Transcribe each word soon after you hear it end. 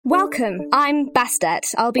Welcome, I'm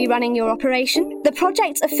Bastet. I'll be running your operation. The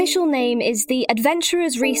project's official name is the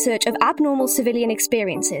Adventurers Research of Abnormal Civilian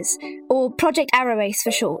Experiences, or Project Arrowace for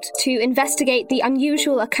short, to investigate the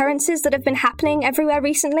unusual occurrences that have been happening everywhere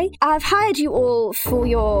recently. I've hired you all for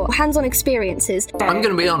your hands-on experiences. I'm going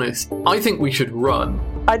to be honest, I think we should run.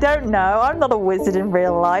 I don't know, I'm not a wizard in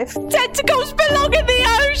real life. Tentacles belong in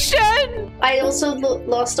the ocean! I also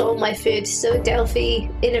lost all my food, so Delphi,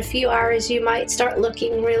 in a few hours you might start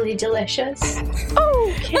looking really delicious.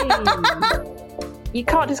 Okay. You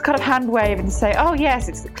can't just kind of hand wave and say, oh yes,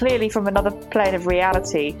 it's clearly from another plane of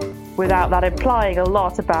reality, without that implying a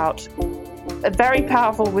lot about a very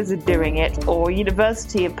powerful wizard doing it, or a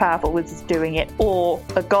university of powerful wizards doing it, or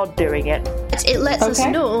a god doing it. It lets us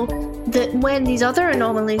know that when these other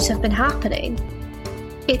anomalies have been happening,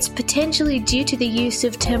 it's potentially due to the use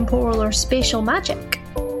of temporal or spatial magic.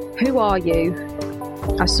 Who are you?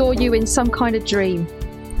 I saw you in some kind of dream,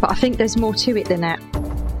 but I think there's more to it than that.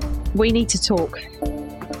 We need to talk.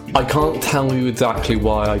 I can't tell you exactly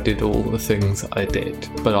why I did all the things I did,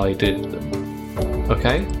 but I did them.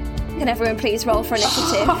 Okay? Can everyone please roll for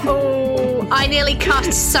initiative? Oh, I nearly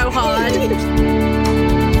cussed so hard.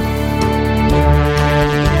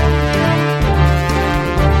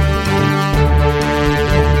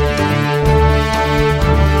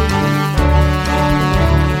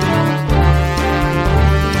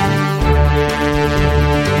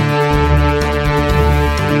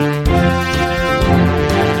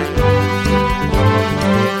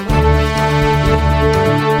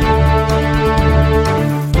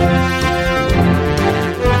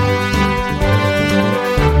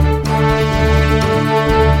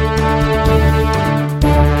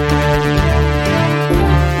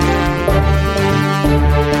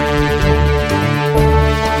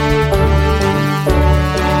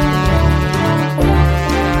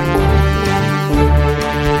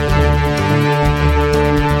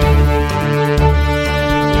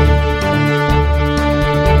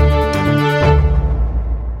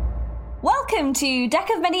 To Deck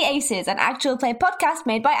of Many Aces, an actual play podcast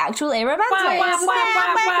made by actual Aeromantics.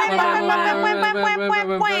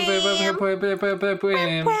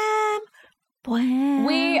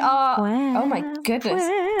 We are... Oh my goodness.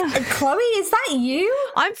 Chloe, is that you?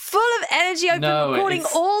 I'm full of energy. I've been recording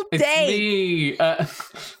all day. It's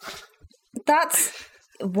me. That's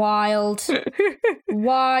wild.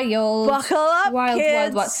 Wild. Buckle up,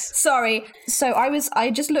 kids. Wild. Sorry. So I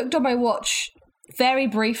just looked on my watch very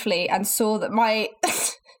briefly and saw that my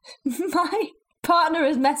partner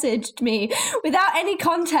has messaged me without any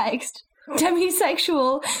context.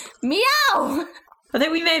 Demisexual meow. I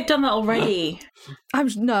think we may have done that already.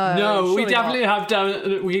 No, we definitely have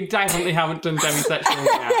done. We definitely haven't done demisexual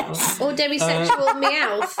meow. Or demisexual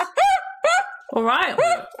meowth. All right.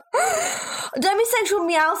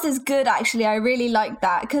 Demisexual meowth is good, actually. I really like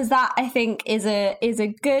that because that I think is a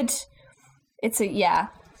good.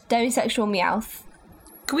 Demisexual meowth.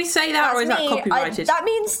 Can we say that, or is that copyrighted? That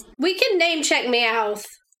means we can name check meowth.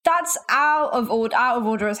 That's out of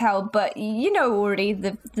order as hell. But you know already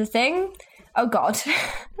the thing. Oh god,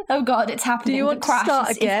 it's happening. Do you want to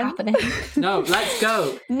start again? Happening. No, let's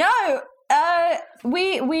go. No,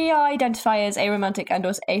 we identify as aromantic and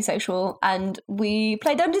or asexual, and we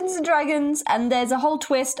play Dungeons and Dragons. And there's a whole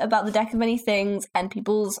twist about the Deck of Many Things and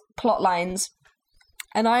people's plot lines.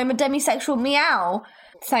 And I am a demisexual meow.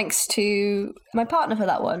 Thanks to my partner for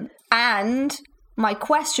that one. And my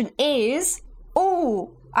question is...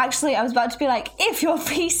 actually, I was about to be like, if your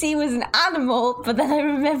PC was an animal, but then I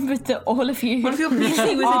remembered that all of you... What if your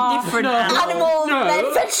PC was a different animal,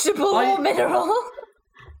 then vegetable or mineral?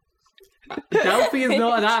 Delphi is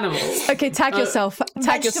not an animal. Okay, tag yourself.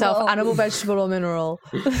 Tag yourself. Animal, vegetable, or mineral.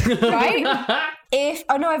 Right?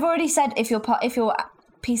 I've already said if your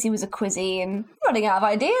PC was a cuisine. Running out of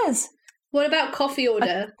ideas. What about coffee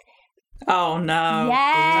order? Oh no.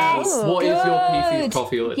 Yes. What is your PC's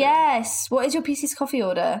coffee order? Yes. What is your PC's coffee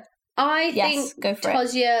order? I think go for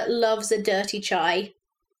Tozia loves a dirty chai.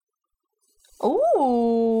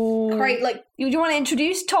 Ooh. Great, like... You want to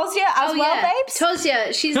introduce Tozia as babes?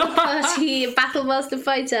 Tozia, she's the party battle master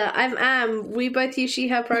fighter. I'm Am. We both use she,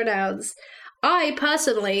 her pronouns. I,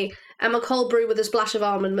 personally, am a cold brew with a splash of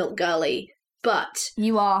almond milk girly. But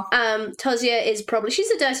you are. Tozia is probably...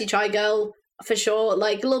 She's a dirty chai girl, for sure.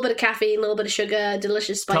 Like, a little bit of caffeine, a little bit of sugar,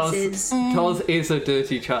 delicious spices. Toz is a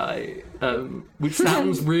dirty chai, which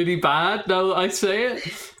sounds really bad now that I say it.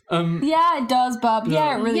 Yeah, it does, bub.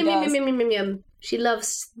 Yeah, it really does. Yum. She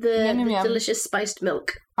loves the delicious spiced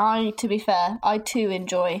milk. To be fair, I too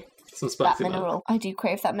enjoy some spicy that mineral. I do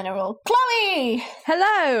crave that mineral. Chloe!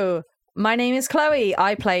 Hello! My name is Chloe.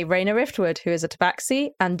 I play Raina Riftwood, who is a tabaxi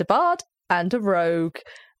and a bard and a rogue.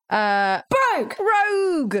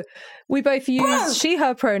 Rogue! We both use she,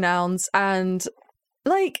 her pronouns, and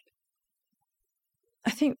like,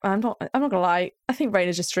 I think I'm not gonna lie. I think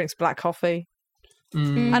Raina just drinks black coffee,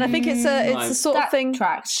 and I think it's a sort of thing.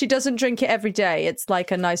 She doesn't drink it every day. It's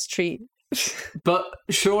like a nice treat. But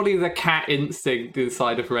surely the cat instinct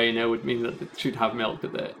inside of Raina would mean that she'd have milk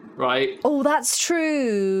with it, right? Oh, that's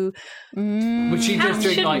true. Would she just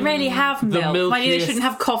drink shouldn't really have milk. Maybe they milkiest- shouldn't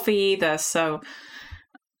have coffee either. So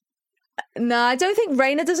No, I don't think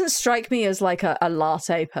Raina doesn't strike me as like a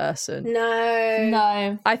latte person.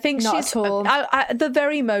 No. I think Not she's at all. at the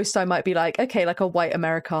very most I might be like, okay, like a white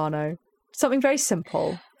Americano. Something very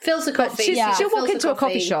simple. Filter But coffee. she'll walk into a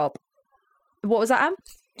coffee shop. What was that, Am?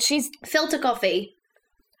 She's Filter coffee.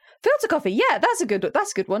 Filter coffee. Yeah, that's a good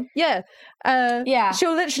one. Yeah. yeah.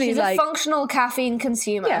 She'll literally She's like a functional caffeine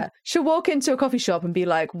consumer. yeah, she'll walk into a coffee shop and be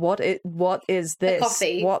like, what is this?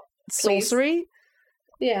 coffee, What please." sorcery?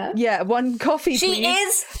 Yeah. Yeah, one coffee, She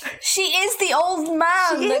please. is the old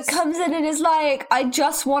man that comes in and is like, I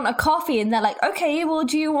just want a coffee. And they're like, okay, well,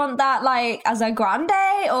 do you want that like as a grande?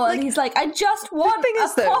 Or and he's like, I just want thing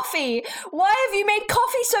is, a though- coffee. Why have you made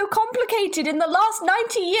coffee so complicated in the last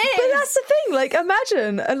 90 years? But that's the thing. Like,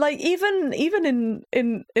 imagine, and like even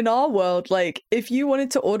in our world, like if you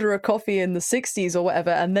wanted to order a coffee in the 60s or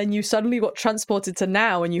whatever, and then you suddenly got transported to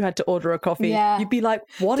now and you had to order a coffee, Yeah. you'd be like,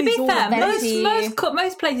 what to is be all fair, of this?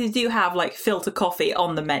 most places do have like filter coffee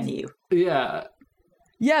on the menu. Yeah.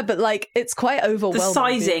 Yeah, but like it's quite The overwhelming.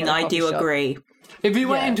 sizing, being in a I coffee do shop. agree. If you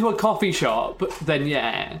went Yeah. into a coffee shop, then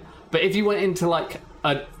yeah. But if you went into like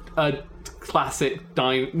a classic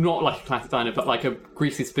diner, not like a classic diner, but like a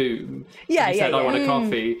greasy spoon, Yeah, and you yeah, said I yeah. want a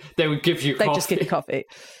coffee, they would give you They coffee. just give you coffee.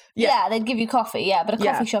 Yeah, they'd give you coffee. Yeah, but a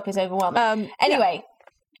Yeah. coffee shop is overwhelming. Yeah. Anyway,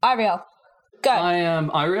 Ariel, go. I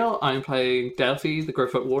am Ariel. I'm playing Delphi, the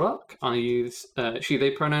Growfoot Warlock. I use she,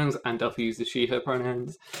 they pronouns, and Delphi uses she, her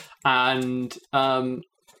pronouns. And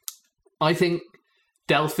I think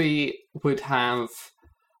Delphi would have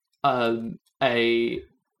a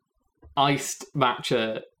iced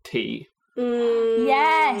matcha tea.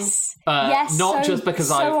 Yes. Yes. Not so- just because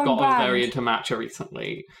so I've on gotten brand. very into matcha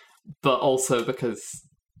recently, but also because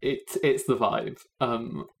it's the vibe.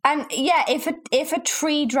 And yeah, if a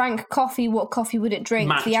tree drank coffee, what coffee would it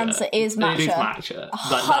drink? Matcha. The answer is matcha. It is matcha.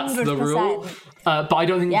 That's the 100%. rule. But I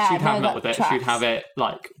don't think Yeah, she'd have no, milk with that it. tracks. She'd have it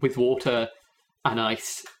like with water and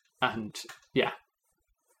ice and yeah.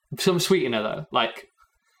 Some sweetener though, like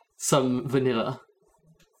some vanilla.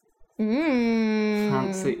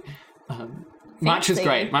 Fancy. Matcha's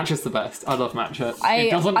great. Matcha's the best. I love matcha. It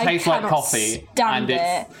doesn't I taste like cannot coffee, stand and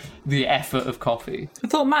it's the effort of coffee. I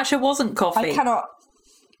thought matcha wasn't coffee. I cannot.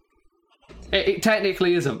 It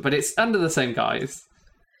technically isn't, but it's under the same guise.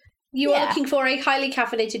 You are Yeah. looking for a highly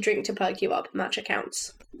caffeinated drink to perk you up. Matcha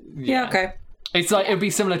counts. Yeah, okay. It's like it'd be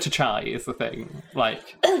similar to chai. Is the thing like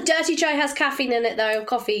Dirty chai has caffeine in it, though.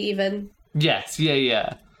 Coffee, even. yes,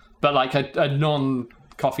 yeah, but like a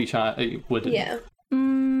non-coffee chai wouldn't. Yeah.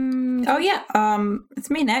 Oh yeah, it's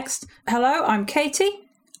me next. Hello, I'm Katie.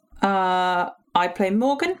 I play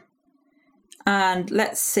Morgan. And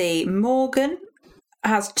let's see, Morgan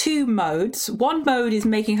has two modes. One mode is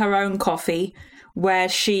making her own coffee, where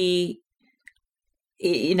she,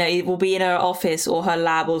 you know, it will be in her office or her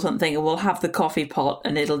lab or something, and we'll have the coffee pot,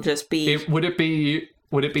 and it'll just be. Would it be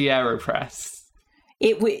AeroPress?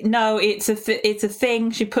 No, it's a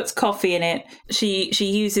thing. She puts coffee in it. She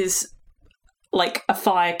uses like a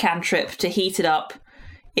fire cantrip to heat it up.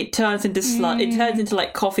 It turns into sludge. It turns into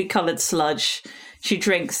like coffee coloured sludge. She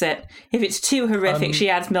drinks it. If it's too horrific, she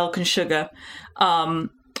adds milk and sugar. And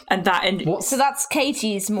that. And So that's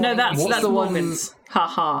Katie's no, morning. that's the one- Morgan's. Ha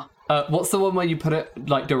ha. What's the one where you put it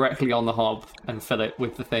like directly on the hob and fill it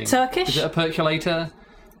with the thing? Turkish? Is it a percolator?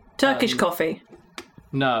 Turkish coffee.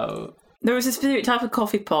 No. There is a specific type of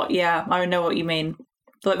coffee pot. Yeah, I know what you mean.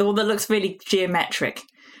 Like the one that looks really geometric.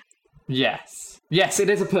 Yes. Yes, it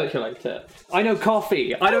is a percolator. I know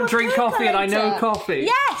coffee. I don't drink coffee and I know coffee.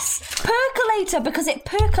 Yes, percolator, because it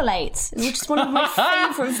percolates, which is one of my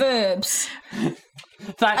favourite verbs.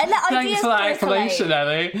 Thanks ideas for that percolate. explanation,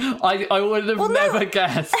 Ellie. I would have never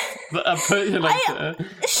guessed that a percolator. Percolate?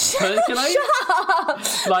 Shut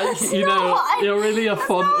up! Like, That's you know, not- you're really a that's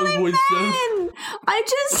font not what of I wisdom. meant. I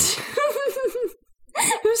just...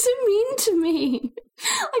 It was so mean to me.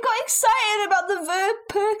 I got excited about the verb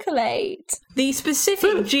percolate. The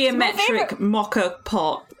specific geometric mocha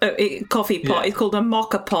pot, coffee pot, is called a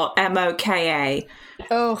mocha pot, MOKA.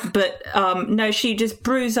 Oh, But no, she just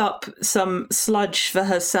brews up some sludge for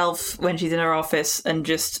herself when she's in her office and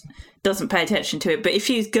just doesn't pay attention to it. But if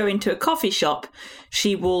she's going to a coffee shop,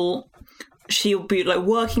 she'll be like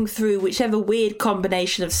working through whichever weird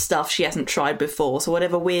combination of stuff she hasn't tried before. So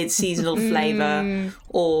whatever weird seasonal flavour,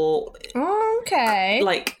 or Okay.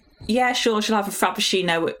 like, yeah, sure, she'll have a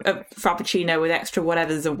frappuccino with extra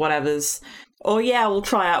whatevers. Or yeah, we'll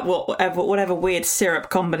try out whatever weird syrup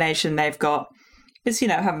combination they've got. It's,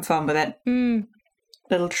 having fun with it.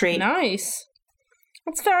 Little treat. Nice.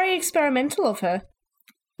 That's very experimental of her.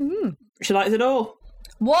 She likes it all.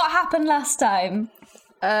 What happened last time?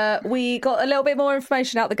 We got a little bit more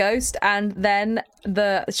information out the ghost, and then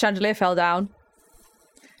the chandelier fell down.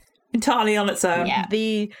 Entirely on its own. Yeah.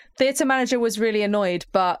 The theatre manager was really annoyed,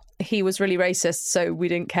 but he was really racist, so we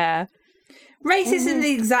didn't care. Racist isn't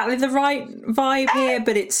exactly the right vibe here,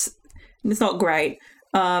 but it's not great.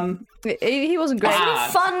 He wasn't great.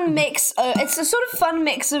 Fun mix. It's a sort of fun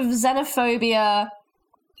mix of xenophobia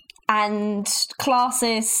and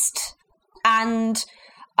classist, and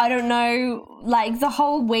I don't know, like the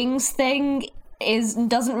whole wings thing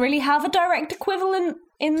doesn't really have a direct equivalent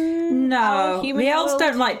in our human the elves world.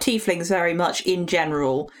 don't like tieflings very much in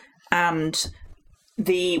general, and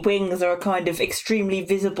the wings are a kind of extremely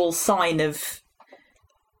visible sign of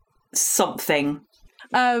something.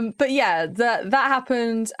 But yeah, that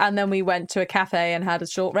happened, and then we went to a cafe and had a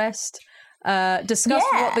short rest. Discussed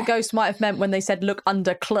what the ghost might have meant when they said "look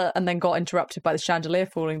under cl," and then got interrupted by the chandelier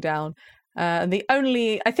falling down. And the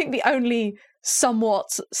only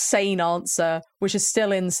somewhat sane answer, which is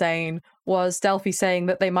still insane, was Delphi saying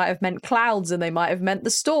that they might have meant clouds and they might have meant the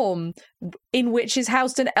storm, in which is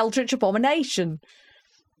housed an eldritch abomination.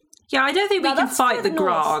 Yeah, I don't think we can fight the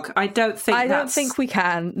Grog. I don't think we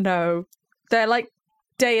can. No, they're like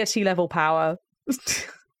deity level power.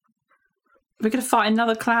 We're going to fight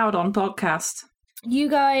another cloud on podcast. You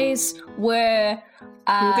guys were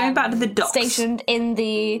going back to the docks. Stationed in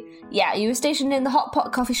the you were stationed in the Hot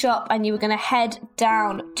Pot coffee shop, and you were going to head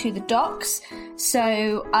down to the docks.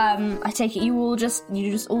 So I take it you all just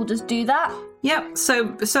do that. Yep.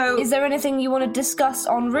 So is there anything you want to discuss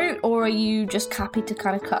en route, or are you just happy to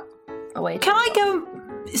kind of cut away? Can I go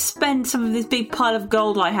spend some of this big pile of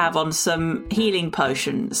gold I have on some healing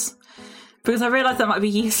potions? Because I realise that might be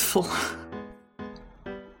useful.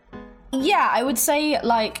 Yeah, I would say,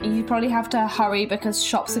 like, you probably have to hurry because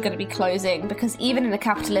shops are going to be closing, because even in a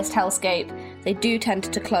capitalist hellscape, they do tend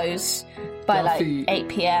to close by, Delphi 8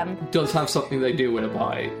 p.m. does have something they do want to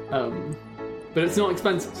buy, but it's not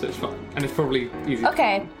expensive, so it's fine, and it's probably easy.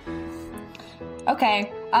 Okay.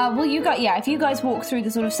 Well, if you guys walk through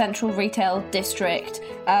the sort of central retail district,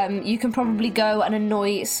 you can probably go and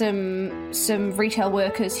annoy some retail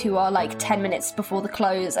workers who are like 10 minutes before the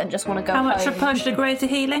close and just want to go home. How much a potion of greater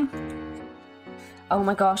healing? Oh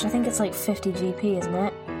my gosh, I think it's like 50 GP, isn't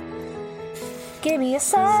it? Give me a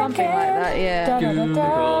second. Something like that, yeah.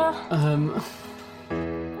 Da-da-da-da.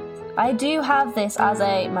 I do have this as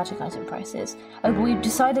a magic item prices. We've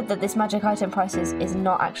decided that this magic item prices is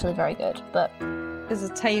not actually very good, but there's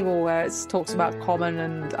a table where it talks about common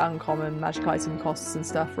and uncommon magic item costs and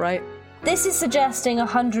stuff, right? This is suggesting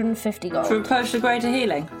 150 gold. For a potion of greater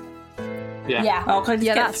healing? Yeah. Oh,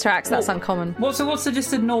 that tracks. That's uncommon. What's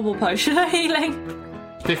just a normal potion of healing?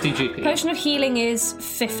 50 GP. Potion of healing is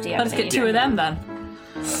 50. Let's get 2 of them then.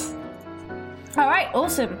 All right,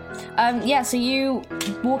 awesome. So you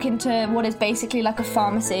walk into what is basically like a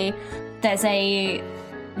pharmacy. There's a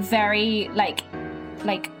very like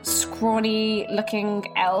scrawny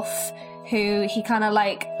looking elf who he kind of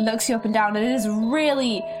like looks you up and down and is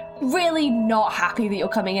really not happy that you're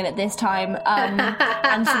coming in at this time,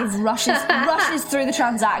 and sort of rushes through the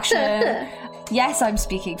transaction. Yes, I'm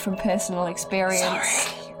speaking from personal experience.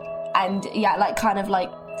 Sorry. And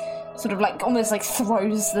sort of like almost like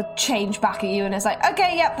throws the change back at you and is like,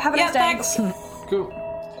 okay, yep, have a nice day. Thanks. Cool.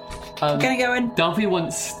 Gonna go in. Delphi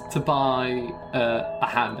wants to buy a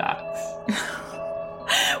hand axe.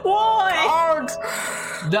 Why?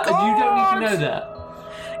 You don't need to know that.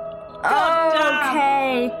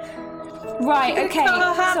 Okay. Right, okay.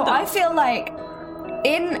 So I feel like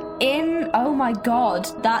in oh my god,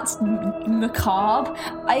 that's macabre.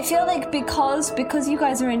 I feel like because you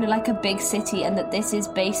guys are in like a big city and that this is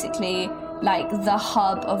basically like the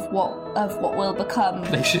hub of what will become.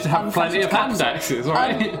 They should have plenty of hand axes,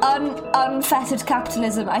 right? Unfettered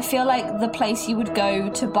capitalism. I feel like the place you would go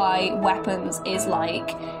to buy weapons is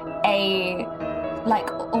like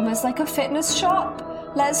almost like a fitness shop.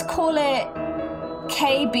 Let's call it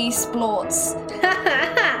KB Splorts.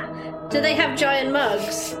 Do they have giant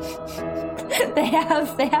mugs? They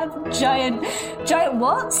have giant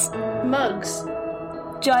what? Mugs.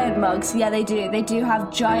 Giant mugs. Yeah, they do. They do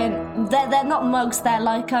have giant. They're not mugs. They're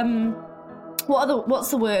like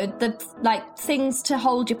what's the word? The like things to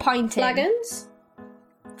hold your pint in. Flagons?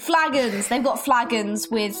 Flagons. They've got flagons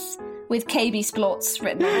with KB Splots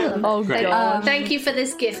written on them. Oh, Great. God. Thank you for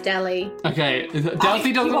this gift, Ellie. Okay,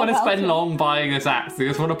 Delphi doesn't you want to are spend welcome. long buying this axe. They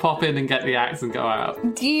just want to pop in and get the axe and go out.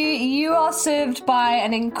 You are served by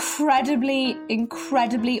an incredibly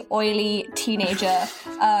oily teenager.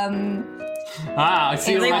 I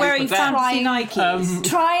see. Are they already wearing for them. fancy Nikes?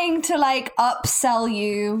 Trying to like upsell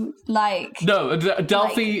you like No,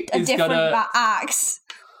 Delphi a is different gonna. axe.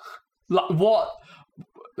 What?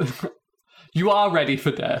 You are ready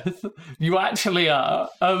for death. You actually are.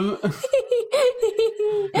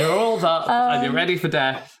 You're all up and you're ready for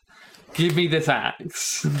death. Give me this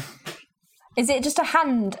axe. Is it just a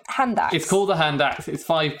hand axe? It's called a hand axe. It's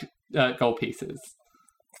 5 gold pieces.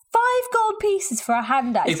 5 gold pieces for a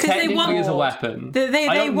hand axe. It's 'cause they technically want- as a weapon. They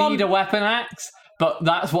I don't want- need a weapon axe, but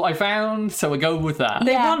that's what I found, so we go with that.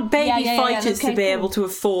 They Yeah. want baby Yeah, fighters okay, to be cool. able to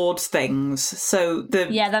afford things, so the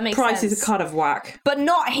that makes prices sense. are kind of whack. But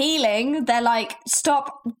not healing. They're like,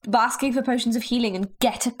 stop asking for potions of healing and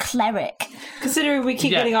get a cleric. Considering we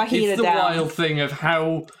keep getting our healer it's the down. wild thing of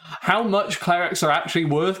how much clerics are actually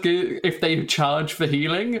worth if they charge for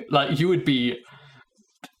healing. Like, you would be...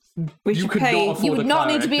 We You should could pay. not afford You would a not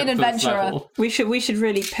need to cleric be an at first adventurer. level. We should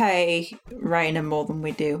really pay Raina more than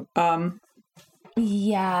we do.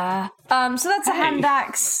 Yeah. So that's a hand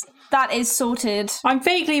axe. That is sorted. I'm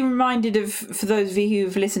vaguely reminded of, for those of you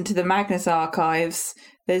who've listened to the Magnus archives,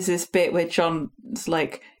 there's this bit where John's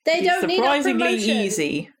like, They it's don't need a surprisingly promotion."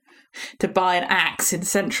 easy to buy an axe in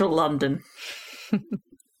central London.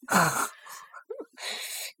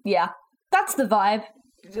 Yeah. That's the vibe.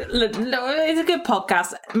 It's a good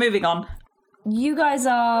podcast. Moving on. You guys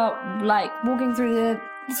are like walking through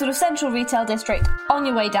the sort of central retail district on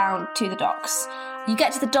your way down to the docks. You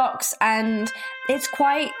get to the docks and it's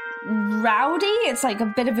quite rowdy. It's like a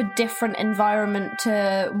bit of a different environment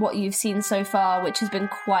to what you've seen so far, which has been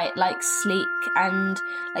quite like sleek and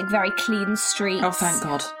like very clean streets. Oh, thank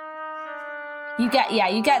God. You get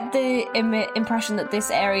the impression that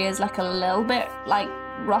this area is like a little bit like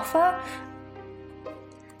rougher.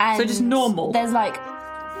 And So just normal? There's like,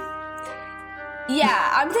 yeah,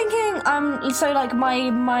 I'm thinking so like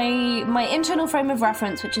my internal frame of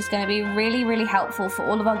reference, which is going to be really, really helpful for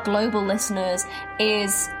all of our global listeners,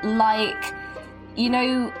 is like, you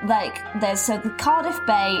know, like so the Cardiff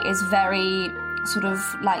Bay is very sort of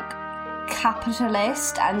like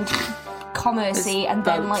capitalist and commercey, and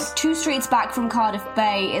then boats. like 2 streets back from Cardiff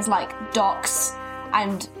Bay is like Docks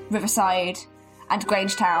and Riverside and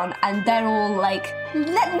Grangetown, and they're all like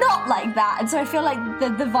not like that. And so I feel like the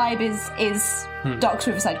vibe is Docks,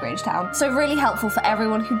 Riverside, Grangetown. So really helpful for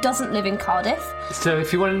everyone who doesn't live in Cardiff. So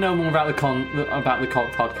if you want to know more about the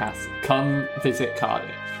podcast, come visit Cardiff.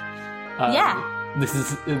 Yeah.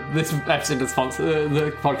 This episode is sponsored.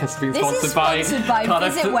 The podcast is being This is sponsored by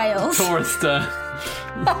Cardiff Visit Wales. Tourister.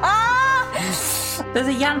 There's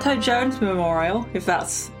a Yanto Jones memorial, if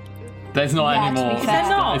that's... There's not Yeah, to be anymore. fair. Is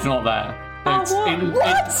there not? It's not there. Oh, It's what?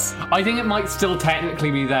 What? I think it might still technically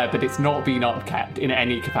be there, but it's not been upkept in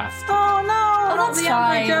any capacity. Oh, no! Not that's the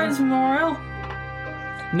fine. Yanto Jones memorial.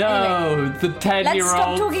 No, the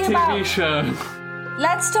 10-year-old talking TV about- show.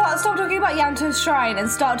 Let's stop talking about Yanto's Shrine and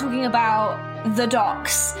start talking about the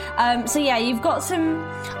docks. So yeah, you've got some.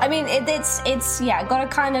 I mean, it's got a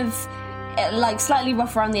kind of like slightly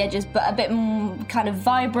rough around the edges, but a bit more kind of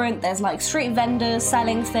vibrant. There's like street vendors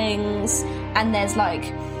selling things, and there's like,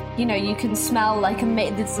 you know, you can smell like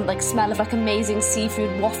this like smell of like amazing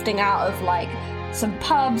seafood wafting out of like some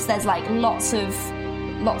pubs. There's like lots of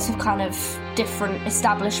kind of different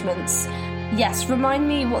establishments. Yes, remind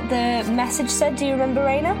me what the message said. Do you remember,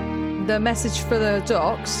 Raina? The message for the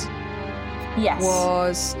docks Yes.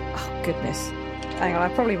 was... Oh, goodness. Hang on,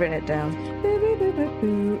 I've probably written it down.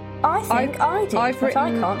 I think I did, I've but I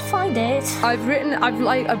written- can't find it. I've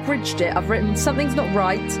abridged it. I've written, something's not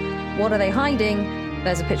right. What are they hiding?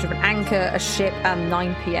 There's a picture of an anchor, a ship, and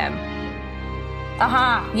 9 p.m.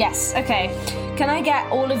 Aha, yes, okay. Can I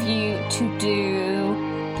get all of you to do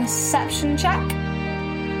perception check?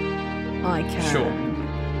 I can. Sure.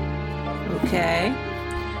 Okay.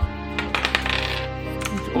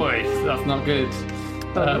 Oi, that's not good.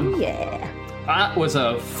 Yeah. That was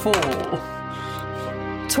a 4.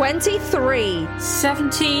 23.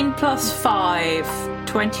 17 plus 5,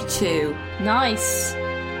 22. Nice.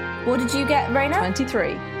 What did you get, Raina?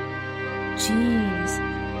 23.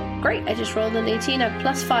 Jeez. Great, I just rolled an 18, I have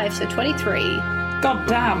plus 5, so 23. God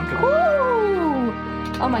damn. Ooh!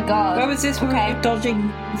 Oh my god. Where was this when we Okay. were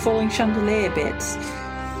dodging falling chandelier bits?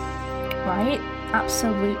 right?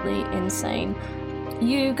 Absolutely insane.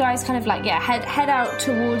 You guys kind of like head out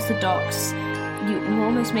towards the docks. You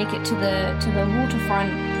almost make it to the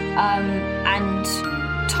waterfront, and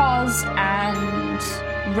Taz and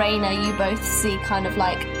Raina, you both see kind of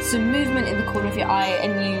like some movement in the corner of your eye,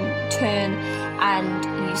 and you turn and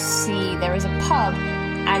you see there is a pub,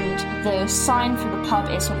 and the sign for the pub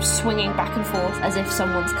is sort of swinging back and forth as if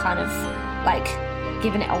someone's kind of like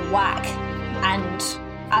giving it a whack, and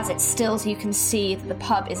as it stills you can see that the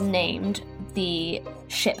pub is named the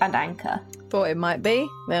Ship and Anchor. Thought it might be.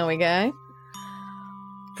 There we go.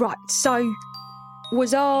 Right, so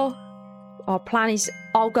was our plan is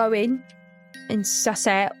I'll go in and suss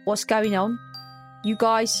out what's going on. You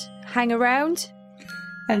guys hang around.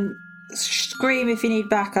 And scream if you need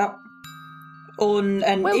backup. And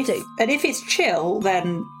if it's chill,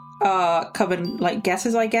 then come and like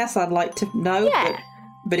guesses, I guess. I'd like to know. Yeah.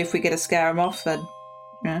 But if we get to scare them off, then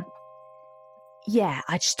yeah. Yeah,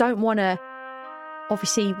 I just don't want to...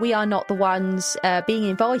 Obviously, we are not the ones being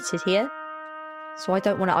invited here, so I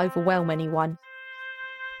don't want to overwhelm anyone.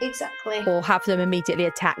 Exactly. Or have them immediately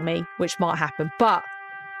attack me, which might happen, but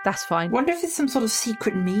that's fine. Wonder if it's some sort of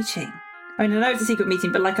secret meeting. I mean, I know it's a secret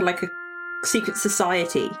meeting, but like a secret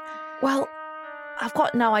society. Well, I've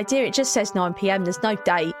got no idea. It just says 9 p.m. There's no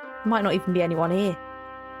date. Might not even be anyone here.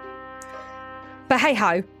 But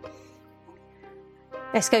hey-ho.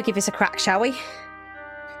 Let's go give this a crack, shall we?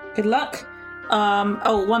 Good luck.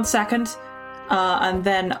 1 second. And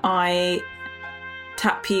then I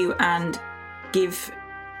tap you and give...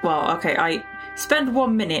 Well, okay, I spend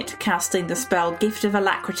 1 minute casting the spell Gift of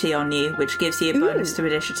Alacrity on you, which gives you a bonus to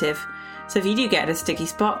initiative. So if you do get in a sticky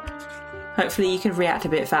spot, hopefully you can react a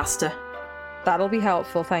bit faster. That'll be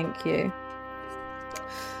helpful, thank you.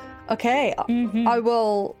 Okay, I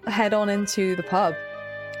will head on into the pub.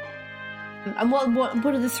 And what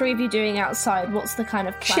are the three of you doing outside? What's the kind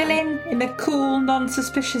of plan? Chilling in a cool,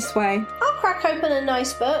 non-suspicious way. I'll crack open a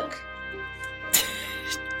nice book.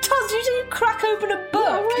 Taz, you didn't crack open a book?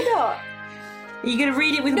 Yeah, why not? Are you going to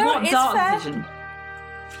read it with No, what it's dark fair. vision?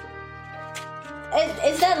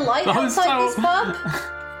 Is there light outside this pub?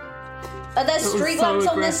 Are there street lamps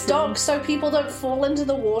on this dock so people don't fall into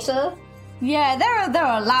the water? Yeah, there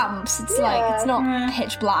are lamps. It's like it's not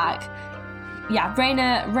pitch black. Yeah,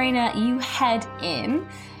 Raina, you head in.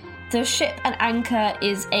 The Ship and Anchor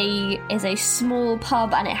is a small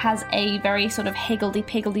pub, and it has a very sort of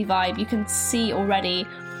higgledy-piggledy vibe. You can see already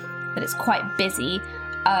that it's quite busy.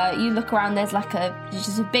 You look around, there's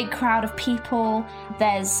just a big crowd of people.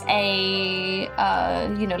 There's a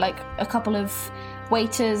couple of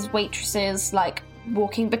waiters, waitresses, like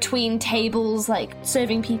walking between tables, like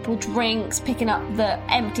serving people drinks, picking up the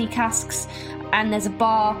empty casks, and there's a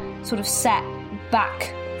bar sort of set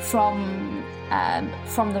back from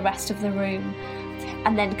the rest of the room.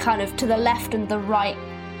 And then kind of to the left and the right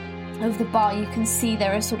of the bar, you can see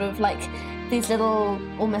there are sort of like these little,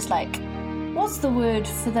 almost like, what's the word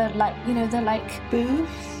for the, like, you know, the like...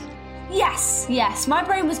 Booths? Yes. My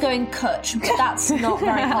brain was going Kutch, but that's not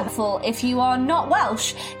very helpful if you are not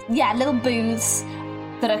Welsh. Yeah, little booths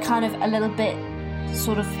that are kind of a little bit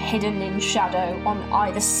sort of hidden in shadow on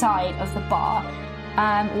either side of the bar.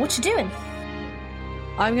 What you doing?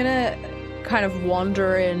 I'm gonna kind of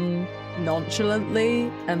wander in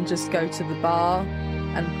nonchalantly and just go to the bar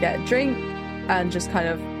and get a drink and just kind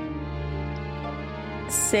of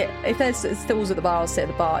sit. If there's stools at the bar, I'll sit at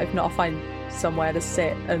the bar. If not, I'll find somewhere to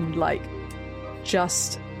sit and like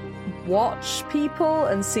just watch people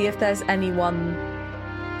and see if there's anyone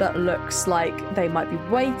that looks like they might be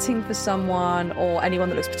waiting for someone, or anyone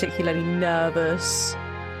that looks particularly nervous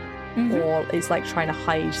or is like trying to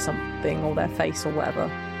hide something or their face or whatever.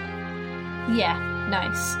 Yeah,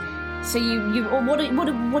 nice. So you what are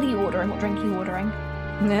you ordering? What drink are you ordering?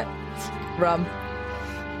 Yeah. Rum.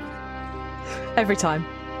 Every time.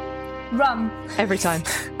 Rum. Every time.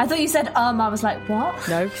 I thought you said I was like, what?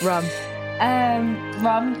 No, rum.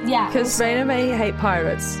 Rum, yeah. Because Raina may hate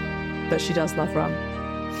pirates, but she does love rum.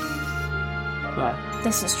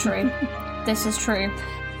 This is true. This is true.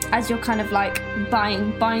 As you're kind of like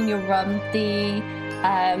buying your rum, the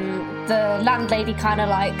landlady kind of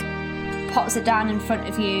like pots it down in front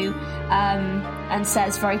of you and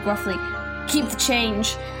says very gruffly, "Keep the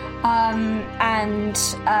change," and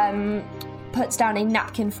puts down a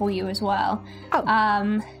napkin for you as well.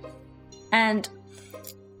 And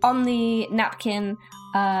on the napkin,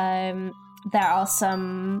 there are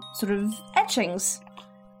some sort of etchings.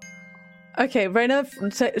 Okay,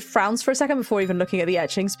 Raina frowns for a second before even looking at the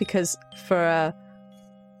etchings, because for a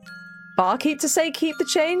barkeep to say keep the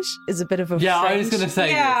change is a bit of a I was strange going to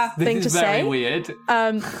say this thing is to very say. weird.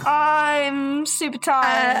 I'm super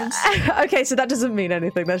tired. Okay, so that doesn't mean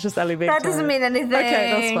anything. That's just Ellie being That doesn't mean anything.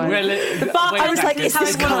 Okay, that's fine. I was like, is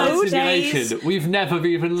this code? We've never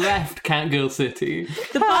even left Catgirl City.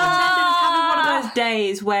 The bartender was having one of those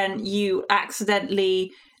days when you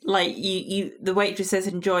accidentally, like, you the waitress says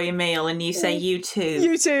enjoy your meal and you say you too.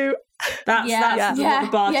 You too. That's what the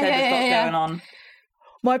bartender's got going on.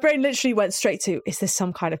 My brain literally went straight to, is this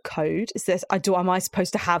some kind of code? Is this, am I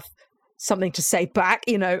supposed to have something to say back?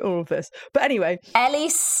 You know, all of this. But anyway. Ellie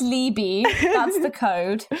Sleeby, that's the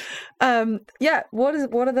code.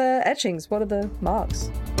 What are the etchings? What are the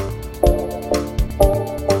marks?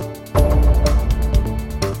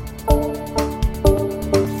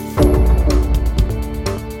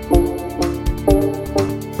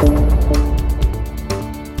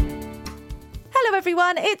 Hello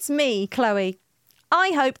everyone, it's me, Chloe.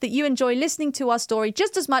 I hope that you enjoy listening to our story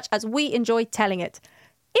just as much as we enjoy telling it.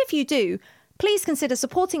 If you do, please consider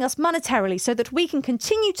supporting us monetarily so that we can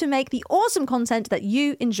continue to make the awesome content that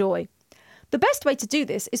you enjoy. The best way to do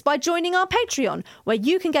this is by joining our Patreon, where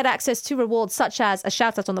you can get access to rewards such as a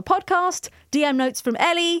shout out on the podcast, DM notes from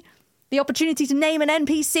Ellie, the opportunity to name an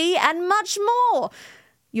NPC, and much more.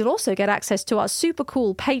 You'll also get access to our super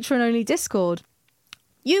cool patron-only Discord.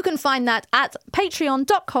 You can find that at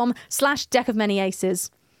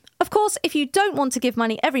patreon.com/deckofmanyaces. Of course, if you don't want to give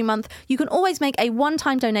money every month, you can always make a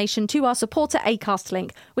one-time donation to our supporter Acast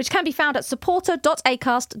link, which can be found at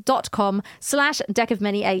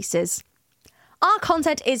supporter.acast.com/deckofmanyaces. Our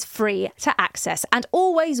content is free to access and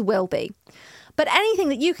always will be. But anything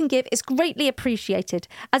that you can give is greatly appreciated,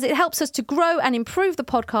 as it helps us to grow and improve the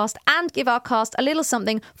podcast and give our cast a little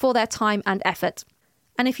something for their time and effort.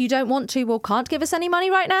 And if you don't want to or can't give us any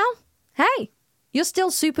money right now, hey, you're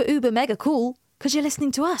still super uber mega cool because you're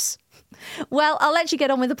listening to us. Well, I'll let you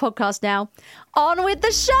get on with the podcast now. On with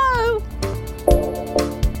the show!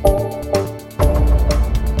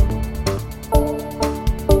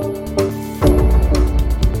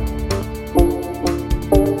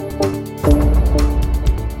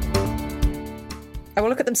 I will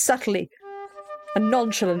look at them subtly and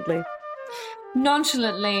nonchalantly.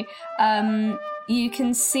 Nonchalantly, you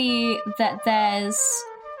can see that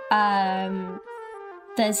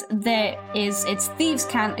it's thieves'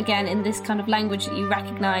 cant again in this kind of language that you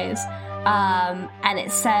recognize, and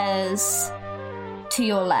it says to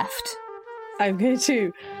your left. I'm going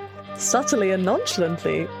to subtly and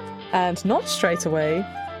nonchalantly, and not straight away,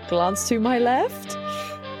 glance to my left.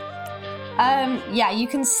 You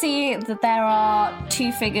can see that there are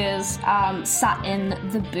two figures sat in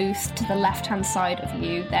the booth to the left-hand side of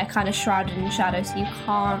you. They're kind of shrouded in shadow, so you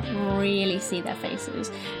can't really see their faces.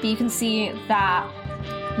 But you can see that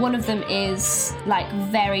one of them is like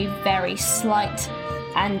very, very slight,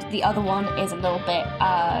 and the other one is a little bit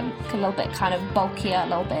kind of bulkier, a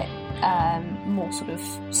little bit more sort of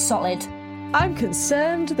solid. I'm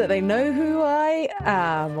concerned that they know who I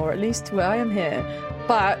am, or at least where I am here.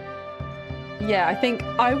 But yeah, I think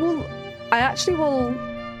I actually will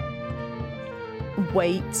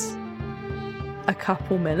wait a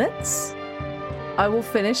couple minutes. I will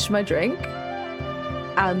finish my drink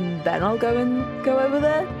and then I'll go over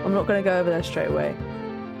there. I'm not going to go over there straight away.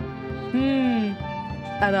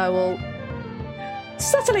 And I will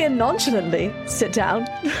subtly and nonchalantly sit down.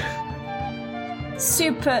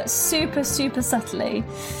 Super, super, super subtly.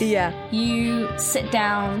 Yeah. You sit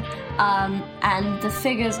down, and the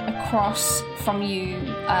figures across from you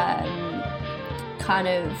kind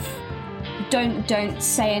of don't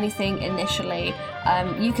say anything initially.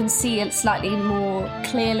 You can see it slightly more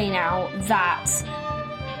clearly now that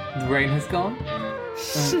The rain has gone.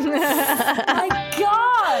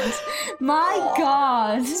 My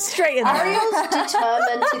God! Straight in there. Ariel's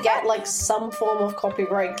determined to get like some form of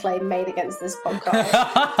copyright claim made against this podcast.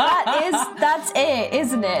 That's it,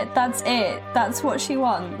 isn't it? That's it. That's what she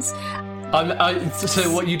wants. So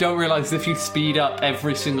what you don't realise is if you speed up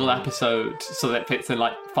every single episode so that it fits in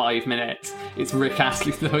like 5 minutes, it's Rick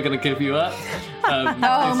Astley that we're going to give you up.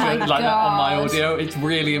 my like God. on my audio. It's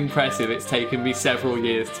really impressive. It's taken me several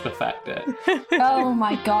years to perfect it. Oh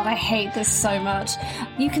my God, I hate this so much.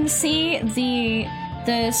 You can see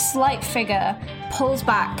the slight figure pulls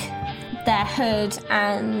back their hood,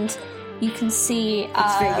 and you can see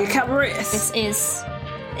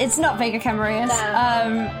it's not Vega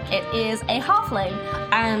Camarilla. It is a halfling,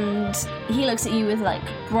 and he looks at you with like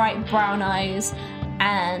bright brown eyes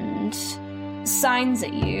and signs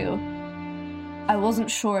at you. I wasn't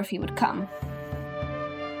sure if he would come.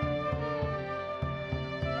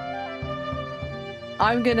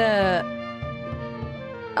 I'm gonna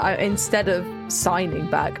instead of signing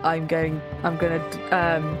back, I'm going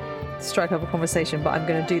to strike up a conversation, but I'm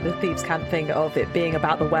going to do the thieves' cant thing of it being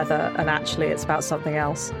about the weather, and actually it's about something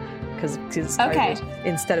else because it's Okay. COVID,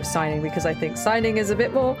 instead of signing, because I think signing is a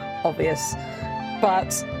bit more obvious.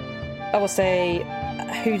 But I will say,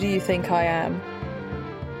 who do you think I am?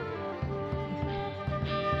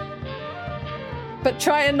 But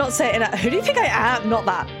try and not say it in a, who do you think I am? Not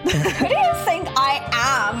that. Who do you think I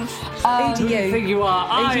am? Who do I you think you are.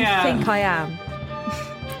 Who I do you am. think I am?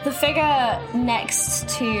 The figure next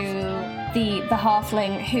to the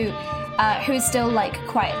halfling who's still like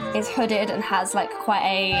is hooded and has like quite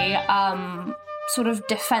a sort of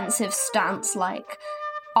defensive stance, like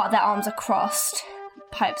their arms are crossed,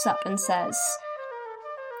 pipes up and says,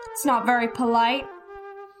 "It's not very polite."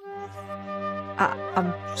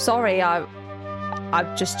 I'm sorry, I'm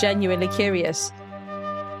just genuinely curious.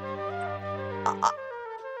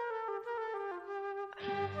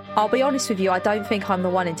 I'll be honest with you, I don't think I'm the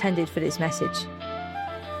one intended for this message.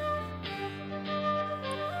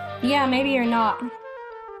 Yeah, maybe you're not.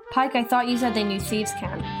 Pike, I thought you said they knew thieves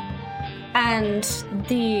can. And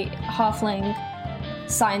the halfling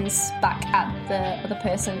signs back at the other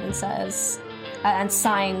person and says, and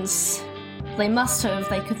signs, they must have,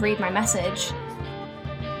 they could read my message.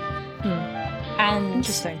 And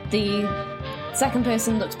Interesting. the second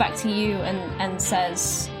person looks back to you and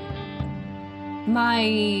says,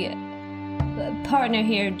 my partner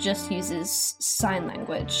here just uses sign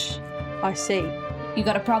language. I see. You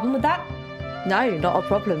got a problem with that? No, not a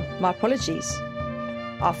problem. My apologies.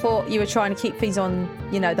 I thought you were trying to keep things on,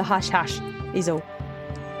 the hush-hush is all.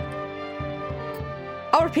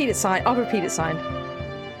 I'll repeat it signed.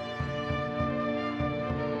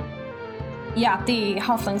 Yeah, the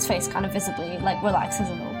halfling's face kind of visibly relaxes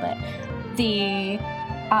a little bit. The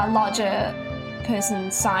larger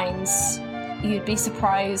person signs, you'd be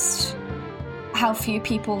surprised how few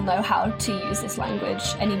people know how to use this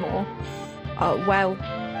language anymore. Well,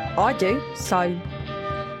 I do, so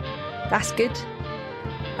that's good,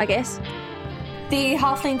 I guess. The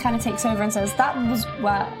halfling kind of takes over and says, that was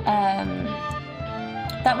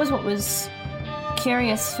what was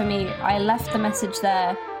curious for me. I left the message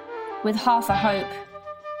there with half a hope.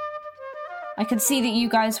 I could see that you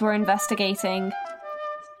guys were investigating,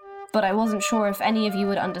 but I wasn't sure if any of you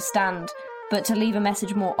would understand. But to leave a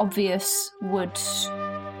message more obvious would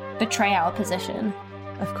betray our position.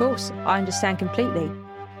 Of course, I understand completely.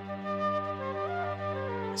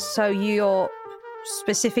 So you're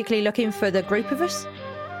specifically looking for the group of us?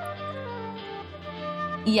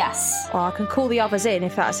 Yes. Or I can call the others in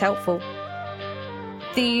if that's helpful.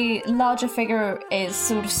 The larger figure is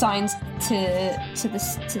sort of signs to the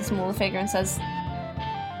smaller figure and says,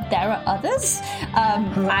 "There are others,"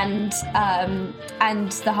 and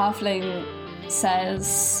the halfling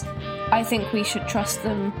says, "I think we should trust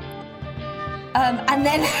them." And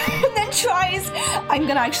then tries. I'm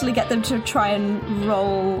gonna actually get them to try and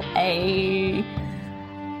roll a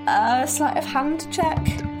sleight of hand check.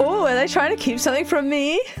 Oh, are they trying to keep something from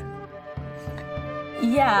me?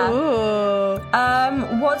 Yeah. Ooh.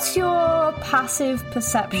 What's your passive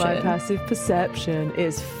perception? My passive perception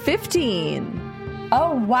is 15.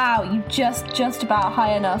 Oh wow, you just about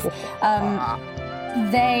high enough.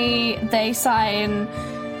 They sign.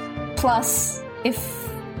 Plus,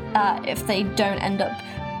 if they don't end up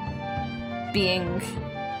being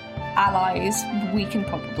allies, we can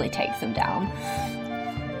probably take them down.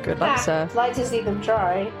 Good luck, sir. Like to see them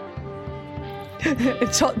try.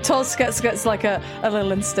 Toz gets like a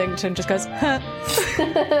little instinct and just goes, huh.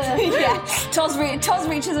 Yeah, Toz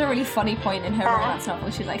reaches a really funny point in her romance novel.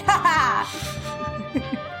 She's like, ha ha!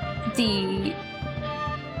 The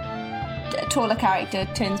taller character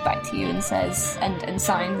turns back to you and says, and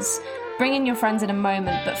signs, "Bring in your friends in a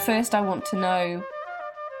moment, but first I want to know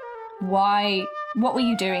what were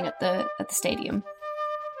you doing at the stadium?"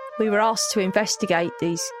 We were asked to investigate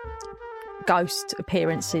these ghost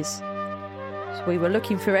appearances. So we were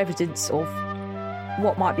looking for evidence of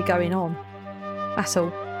what might be going on. That's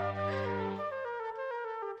all.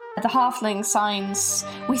 The halfling signs,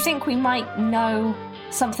 "We think we might know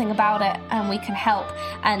something about it and we can help."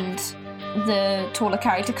 And the taller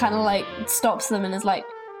character kind of like stops them and is like,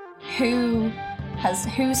 who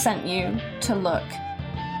sent you to look?"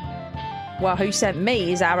 Well, who sent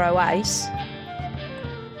me is Arrow Ace.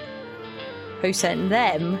 Who sent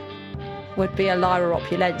them would be Lyra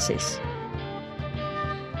Opulensis,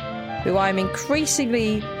 who I'm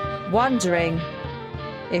increasingly wondering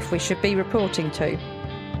if we should be reporting to.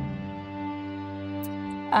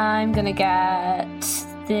 I'm gonna get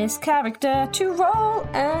this character to roll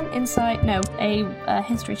an a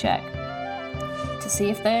history check. to see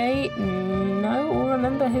if they know or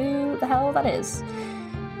remember who the hell that is.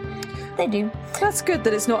 They do. That's good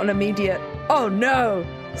that it's not an immediate, oh no!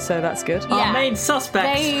 So that's good. Yeah. Our main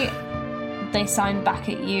suspect. They sign back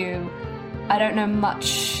at you. I don't know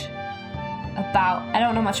much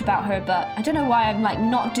about her, but I don't know why I'm like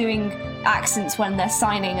not doing accents when they're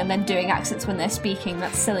signing and then doing accents when they're speaking.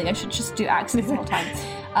 That's silly. I should just do accents the whole time.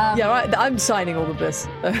 Yeah, right. I'm signing all of this.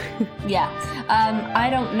 Yeah. I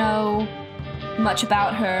don't know much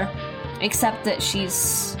about her except that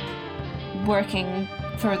she's working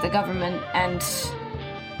for the government, and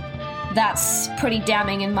that's pretty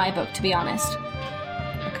damning in my book, to be honest.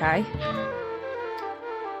 Okay.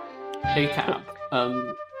 Hey, Cap.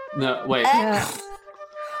 No, wait.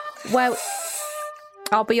 Well,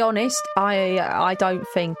 I'll be honest, I don't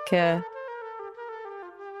think... well,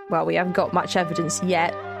 we haven't got much evidence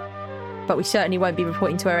yet, but we certainly won't be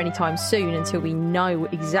reporting to her anytime soon until we know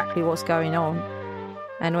exactly what's going on.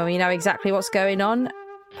 And when we know exactly what's going on,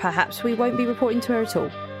 perhaps we won't be reporting to her at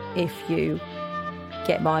all, if you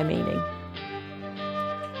get my meaning.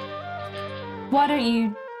 Why don't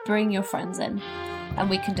you bring your friends in and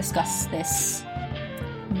we can discuss this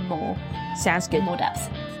more. Sounds good. In more depth.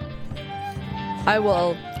 I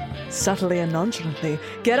will subtly and nonchalantly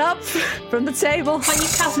get up from the table. Can you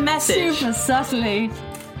cast message? Super subtly.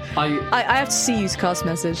 I have to see you cast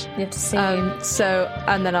message. You have to see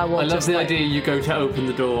and then I will. I love the idea you go to open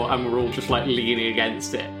the door and we're all just like leaning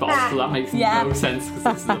against it, but also that makes no sense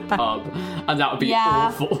because it's the pub, and that would be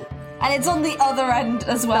awful. And it's on the other end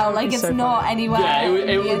as well, like it's so not anywhere. Yeah, it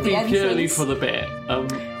near would be the purely entrance. for the bit.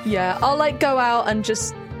 Yeah, I'll like go out and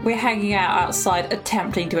just. We're hanging out outside,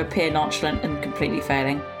 attempting to appear nonchalant and completely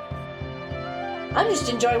failing. I'm just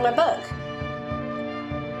enjoying my book.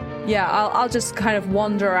 Yeah, I'll just kind of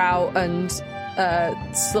wander out and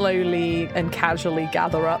slowly and casually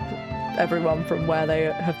gather up everyone from where they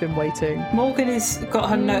have been waiting. Morgan has got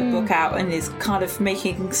her notebook out and is kind of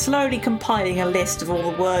slowly compiling a list of all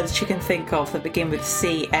the words she can think of that begin with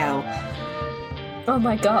CL. Oh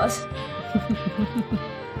my god.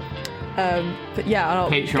 But yeah,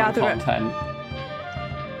 I'll Patreon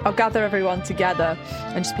I'll gather everyone together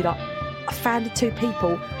and just be like, I found the two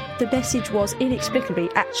people. The message was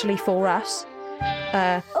inexplicably actually for us.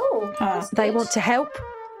 They want to help.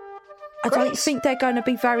 I don't think they're going to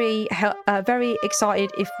be very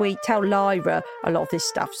excited if we tell Lyra a lot of this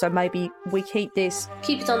stuff. So maybe we keep this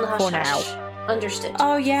Keep it on the hush for hush. now. Understood.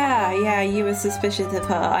 Oh yeah, you were suspicious of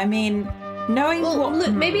her. I mean, knowing Well, what...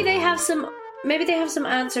 look, maybe they have some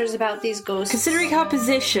answers about these ghosts. Considering her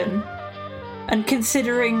position, and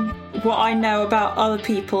considering what I know about other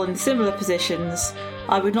people in similar positions,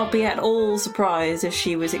 I would not be at all surprised if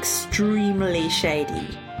she was extremely shady.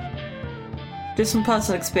 Just from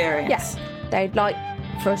personal experience. Yes, they'd like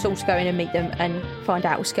for us all to go in and meet them and find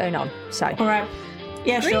out what's going on. So, Alright.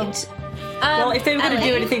 Yeah, sure. Great. Well, if they were going to do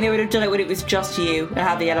Ellie? anything, they would have done it when it was just you and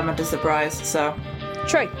had the element of surprise, so...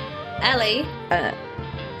 true. Ellie, I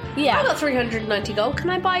Yeah. got 390 gold. Can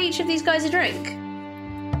I buy each of these guys a drink?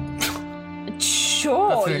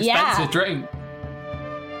 Sure, That's an yeah. expensive drink.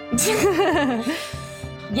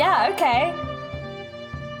 Yeah, okay.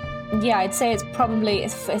 Yeah, I'd say it's probably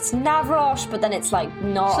it's Navrosh, but then it's like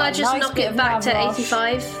not. Shall I a just nice knock bit it of back to Navrosh.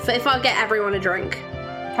 85? If I get everyone a drink.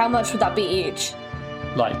 How much would that be each?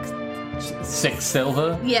 Like 6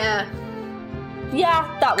 silver. Yeah.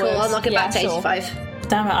 Yeah, that Cool, works. I'll knock it Yeah, back to sure. 85.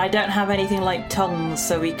 Damn it, I don't have anything like tongues,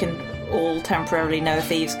 so we can all temporarily know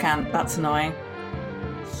thieves can't. That's annoying.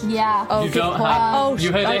 Yeah. oh, You good don't point. have. Oh,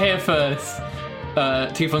 You heard oh, it here first.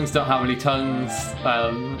 Tieflings don't have any tongues.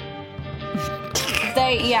 That's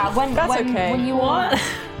okay. When you all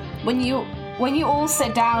when you all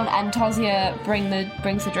sit down and Tozia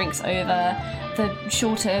brings the drinks over, the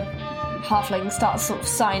shorter halfling starts sort of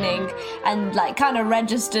signing and like kind of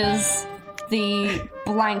registers the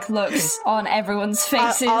blank looks on everyone's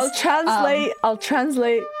faces. I'll translate. I'll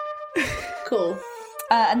translate. Cool.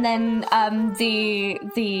 And then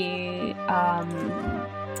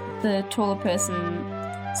the taller person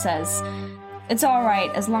says, "It's all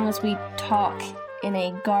right as long as we talk in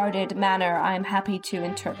a guarded manner. I'm happy to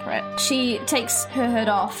interpret." She takes her hood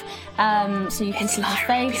off, so you can see her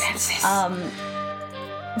face.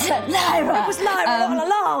 Lyra. It was Lyra all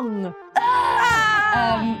along.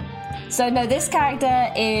 So no, this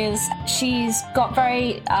character she's got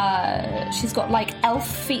like elf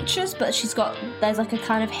features, but there's like a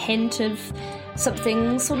kind of hint of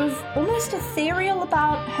something sort of almost ethereal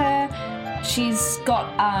about her. She's got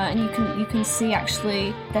and you can see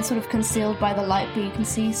actually they're sort of concealed by the light, but you can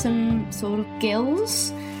see some sort of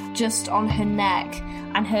gills just on her neck,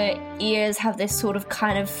 and her ears have this sort of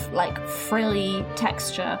kind of like frilly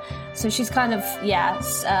texture. So she's kind of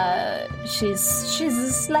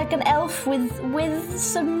she's like an elf with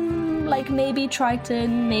some like maybe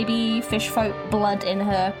Triton, maybe fish folk blood in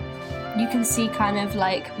her. You can see kind of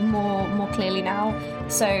like more clearly now.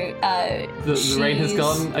 So The rain has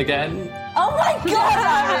gone again. Oh my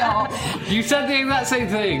god, Ariel! You said the exact same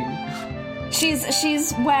thing.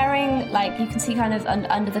 She's wearing, like, you can see kind of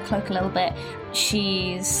under the cloak a little bit,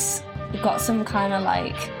 she's got some kind of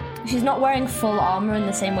like, she's not wearing full armor in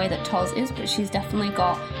the same way that Toz is, but she's definitely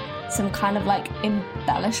got some kind of like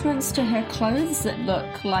embellishments to her clothes that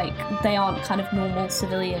look like they aren't kind of normal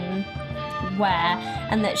civilian wear,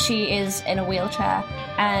 and that she is in a wheelchair,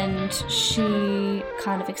 and she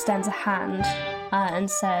kind of extends a hand and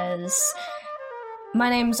says, "My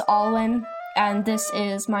name's Alwyn, and this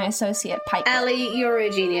is my associate Pike." Ellie, you're a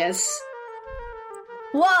genius.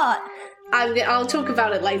 What? I'll talk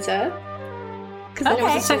about it later. Okay.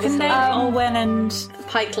 What's the second name? Alwyn and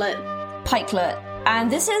Pikelet.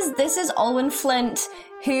 And this is Alwyn Flint,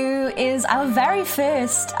 who is our very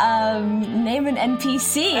first name an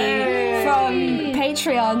NPC from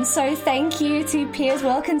Patreon. So thank you to Piers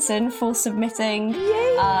Wilkinson for submitting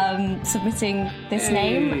this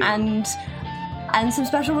name and some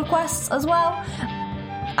special requests as well.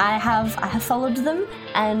 I have followed them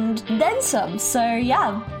and then some. So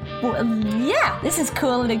yeah, this is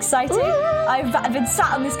cool and exciting. I've been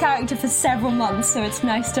sat on this character for several months, so it's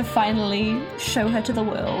nice to finally show her to the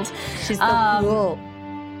world. She's the cool.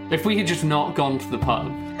 If we had just not gone to the pub,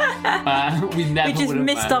 we never we just would have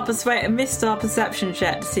missed our perception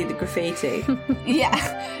check to see the graffiti.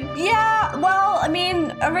 Yeah, well, I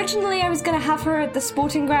mean, originally I was going to have her at the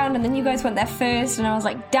sporting ground, and then you guys went there first, and I was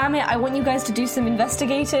like, damn it, I want you guys to do some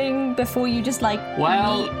investigating before you just, like,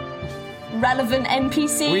 meet relevant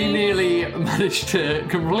NPC. We nearly managed to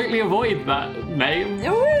completely avoid that name.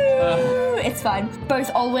 It's fine. Both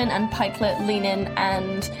Alwyn and Pikelet lean in,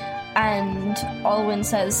 and Alwyn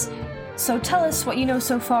says, "So tell us what you know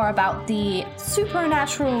so far about the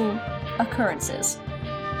supernatural occurrences."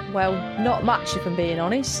 Well, not much, if I'm being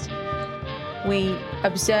honest. We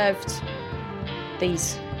observed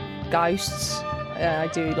these ghosts. I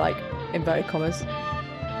do, like, inverted commas.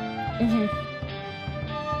 Mm-hmm.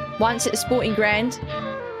 Once at the sporting ground,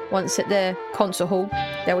 once at the concert hall.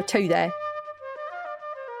 There were two there.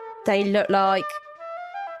 They looked like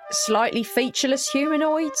slightly featureless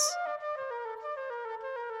humanoids.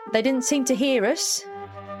 They didn't seem to hear us,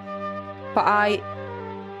 but I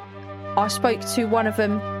spoke to one of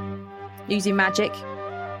them using magic,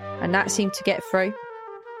 and that seemed to get through.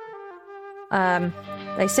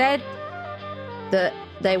 They said that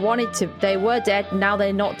they were dead, now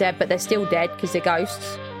they're not dead, but they're still dead because they're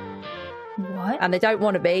ghosts. What? And they don't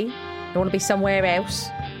want to be. They want to be somewhere else.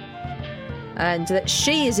 And that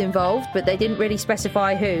she is involved, but they didn't really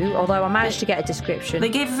specify who, although I managed to get a description. They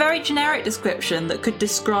gave a very generic description that could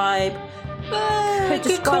describe a good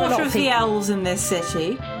describe a lot quarter of of the people. elves in this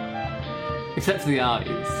city. Except for the eyes.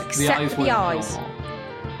 Except for the eyes.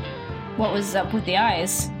 What was up with the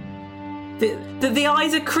eyes? The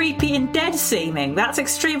eyes are creepy and dead seeming. That's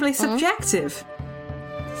extremely subjective.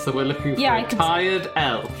 So we're looking for Yeah, I a could- tired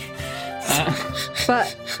elf.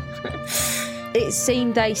 But it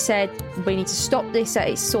seemed they said we need to stop this at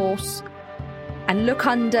its source and look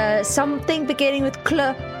under something beginning with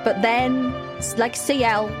Cl, but then it's like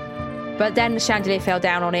CL. But then the chandelier fell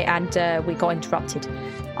down on it and we got interrupted.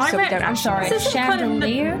 So we don't I'm sorry. There's some kind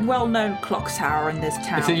Chandelier? of well-known clock tower in this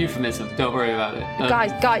town. It's a euphemism. Don't worry about it.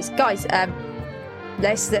 Guys,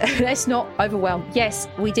 let's not overwhelm. Yes,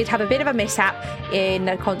 we did have a bit of a mishap in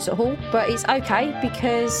the concert hall, but it's okay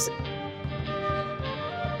because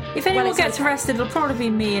If anyone it's gets okay. arrested, it'll probably be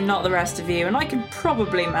me and not the rest of you, and I can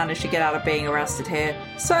probably manage to get out of being arrested here.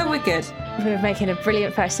 So we're good. we're making a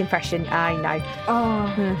brilliant first impression. I know.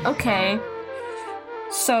 Oh, okay.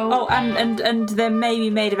 So, Oh, and they're maybe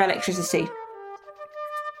made of electricity.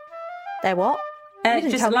 They're what? You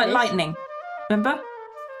didn't Just tell me like this. lightning. Remember?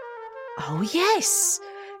 Oh, yes,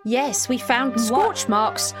 we found scorch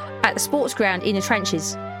marks at the sports ground in the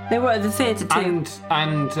trenches They were at the theatre too.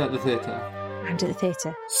 And at the theatre. and at the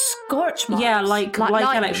theatre. scorch marks. Yeah, like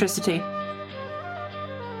lightning. electricity.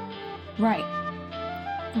 Right.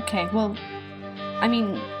 Okay, well, I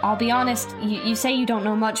mean, I'll be honest, you say you don't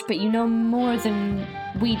know much, but you know more than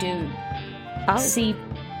we do. Oh. See,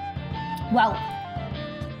 well,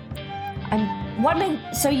 and what made,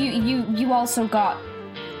 so you also got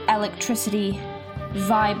electricity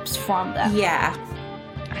vibes from them? Yeah.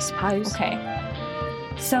 I suppose. Okay.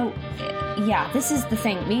 So, yeah, this is the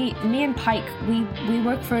thing. Me and Pike, we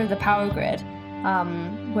work for the power grid.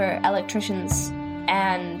 We're electricians,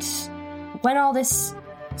 and when all this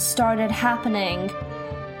started happening,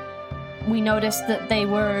 we noticed that they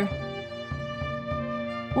were,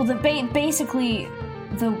 well, basically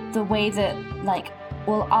the way that, like,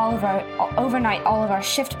 well, overnight all of our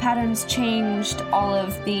shift patterns changed, all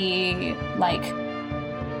of the, like,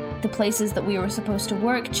 the places that we were supposed to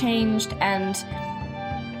work changed, and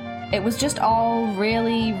it was just all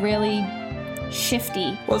really, really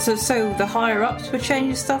shifty. Well, so the higher-ups were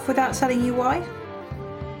changing stuff without telling you why?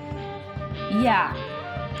 Yeah.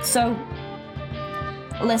 So,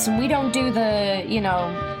 listen, we don't do the,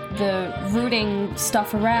 the rooting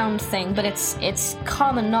stuff around thing, but it's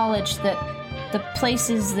common knowledge that the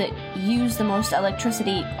places that use the most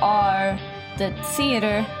electricity are the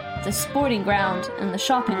theater, the sporting ground, and the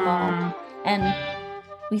shopping mall. And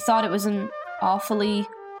we thought it was an awfully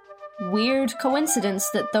weird coincidence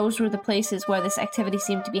that those were the places where this activity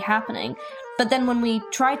seemed to be happening. But then when we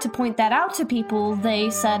tried to point that out to people, they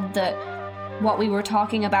said that what we were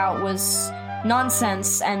talking about was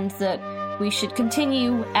nonsense and that we should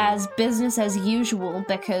continue as business as usual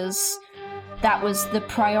because that was the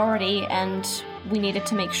priority and we needed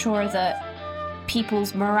to make sure that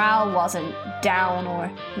people's morale wasn't down or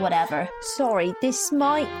whatever. Sorry, this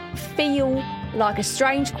might feel like a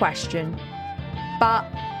strange question, but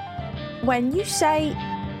when you say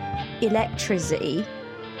electricity,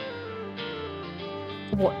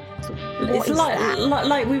 what it's is that?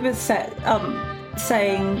 like we were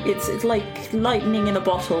saying, it's like lightning in a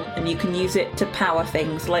bottle, and you can use it to power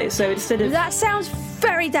things. Like, so instead of That sounds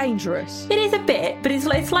very dangerous. it is a bit, but it's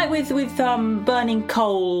like with burning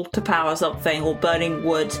coal to power something or burning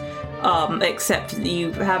wood, except that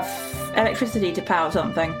you have electricity to power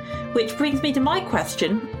something. Which brings me to my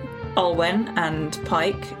question, Olwen and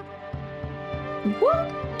Pike.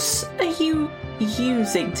 What are you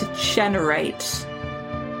using to generate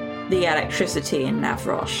the electricity in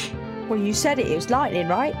Navrosh? Well, you said it was lightning,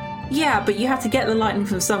 right? Yeah, but you have to get the lightning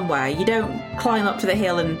from somewhere. You don't climb up to the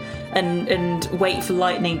hill and wait for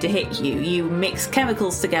lightning to hit you. You mix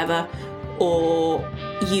chemicals together, or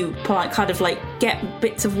you kind of like get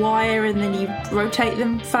bits of wire and then you rotate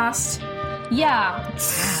them fast. Yeah.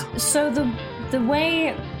 So the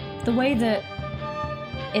way that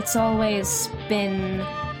it's always been,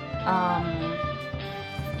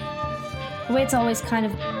 the way it's always kind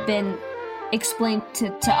of been explained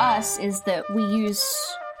to us is that we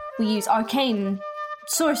use arcane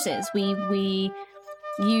sources. We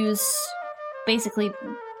use basically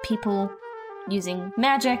people using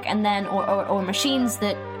magic and then or machines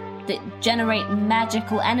that generate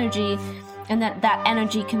magical energy, and that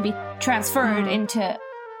energy can be transferred into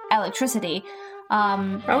electricity.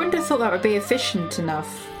 I wouldn't have thought that would be efficient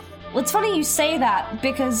enough. Well, it's funny you say that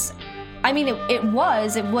because, I mean, it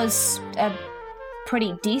was a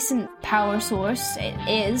pretty decent power source. It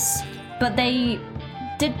is, but they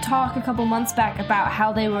did talk a couple months back about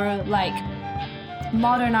how they were like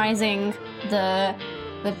modernizing the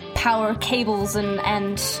power cables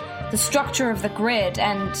and the structure of the grid,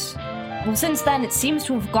 and well, since then it seems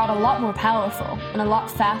to have got a lot more powerful and a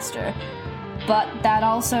lot faster. But that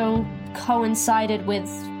also coincided with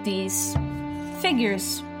these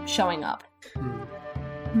figures showing up.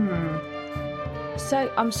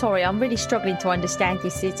 So, I'm sorry, I'm really struggling to understand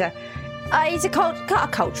this. It's a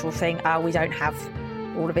cultural thing. We don't have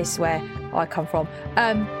all of this where I come from.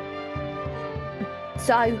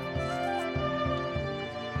 So,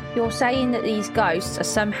 you're saying that these ghosts are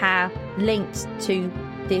somehow linked to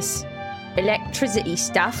this electricity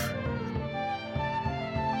stuff,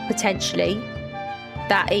 potentially,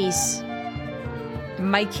 that is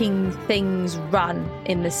making things run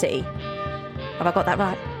in the city. Have I got that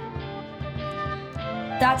right?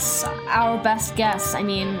 That's our best guess. I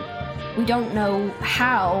mean, we don't know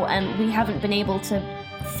how, and we haven't been able to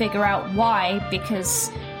figure out why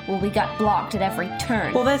because, well, we got blocked at every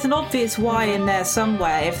turn. Well, there's an obvious why in there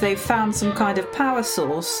somewhere. If they've found some kind of power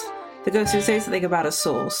source, the ghost will say something about a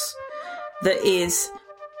source that is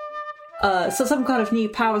so some kind of new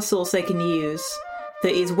power source they can use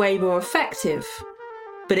that is way more effective,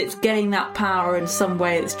 but it's getting that power in some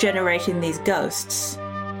way that's generating these ghosts.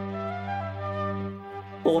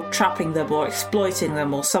 Or trapping them, or exploiting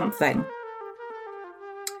them, or something.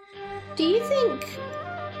 Do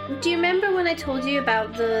you remember when I told you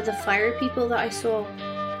about the fire people that I saw?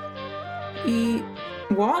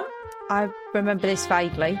 What? I remember this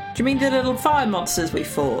vaguely. Do you mean the little fire monsters we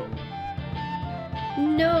fought?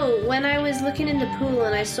 No, when I was looking in the pool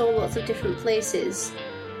and I saw lots of different places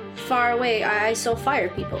far away, I saw fire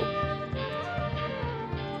people.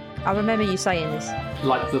 I remember you saying this.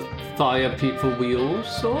 Like the fire people we all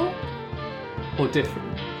saw? Or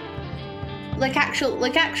different? Like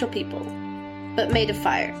actual people, but made of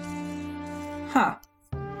fire. Huh.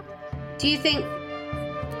 Do you think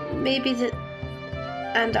maybe that,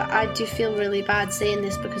 and I do feel really bad saying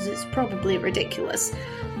this because it's probably ridiculous,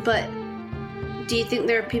 but do you think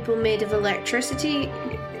there are people made of electricity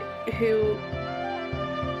who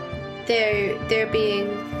they're being,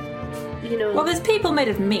 you know? Well, there's people made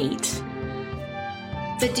of meat.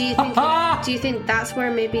 But do you think that's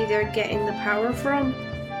where maybe they're getting the power from?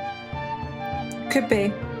 Could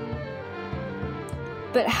be.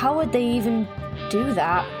 But how would they even do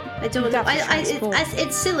that? I don't know.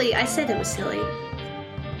 It's silly. I said it was silly.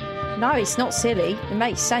 No, it's not silly. It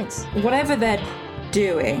makes sense. Whatever they're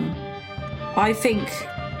doing, I think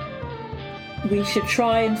we should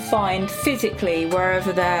try and find physically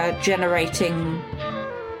wherever they're generating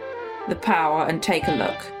the power and take a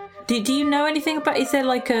look. Do you know anything about? Is there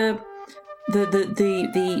like the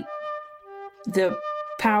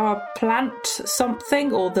power plant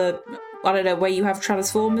something, or I don't know, where you have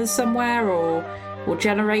transformers somewhere or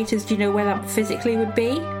generators? Do you know where that physically would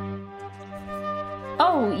be?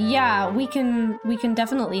 Oh yeah, we can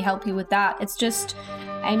definitely help you with that. It's just,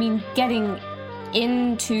 I mean, getting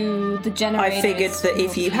into the generators. I figured that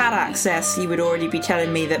if you had access, you would already be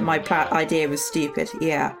telling me that my idea was stupid.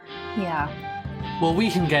 Yeah. Yeah. Well,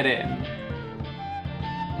 we can get in.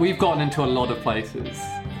 We've gotten into a lot of places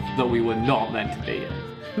that we were not meant to be in.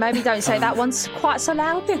 Maybe don't say that one's quite so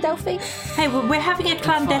loud, Delphi. Hey, we're having a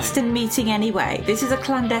clandestine meeting anyway. This is a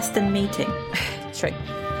clandestine meeting. True.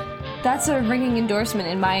 That's a ringing endorsement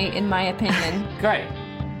in my opinion. Great.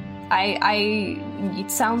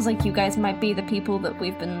 It sounds like you guys might be the people that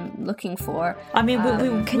we've been looking for. I mean,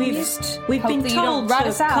 we've been told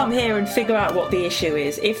to come here and figure out what the issue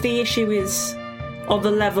is. If the issue is on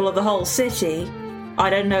the level of the whole city, I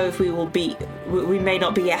don't know if we may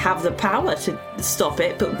not have the power to stop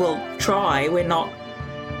it, but we'll try. We can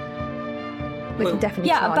definitely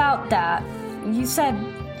try. Yeah, about that. You said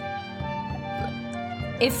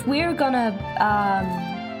if we're gonna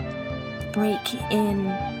break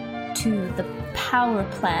into the power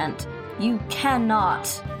plant, you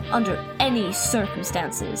cannot, under any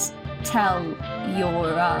circumstances, tell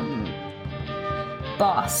your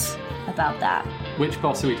boss about that. Which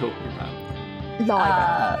boss are we talking about?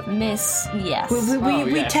 Lyra. Miss, yes.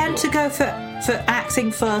 We tend to go for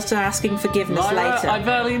acting first and asking forgiveness Lyra, later. I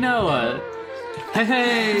barely know her.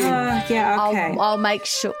 Hey. Yeah, okay. I'll make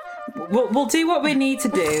sure. We'll do what we need to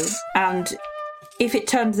do, and if it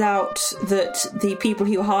turns out that the people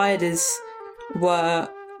who hired us were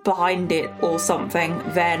behind it or something,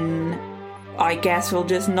 then I guess we'll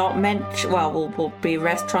just not mention. Well, we'll be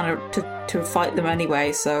trying to fight them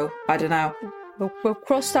anyway. So I don't know. We'll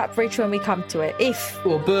cross that bridge when we come to it. If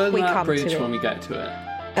we'll burn we that come bridge to when we get to it.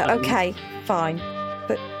 Okay, fine.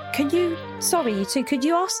 But can you? Sorry, you two. Could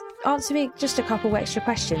you answer me just a couple extra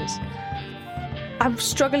questions? I'm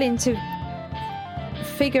struggling to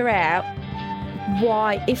figure out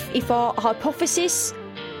why, if our hypothesis,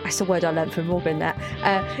 that's the word I learned from Morgan, that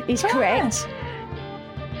is correct,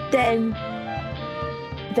 then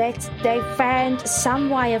they found some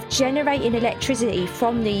way of generating electricity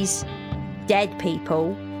from these dead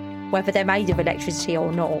people, whether they're made of electricity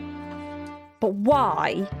or not. But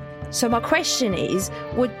why? So my question is,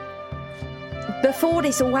 before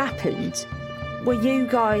this all happened, were you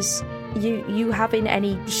guys you having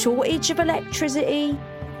any shortage of electricity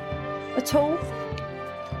at all?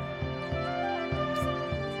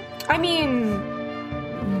 I mean,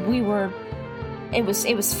 it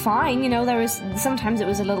was fine, you know. Sometimes it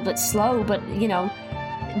was a little bit slow, but you know,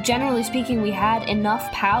 generally speaking, we had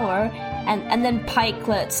enough power. And then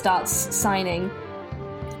Pikelet starts signing,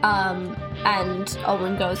 and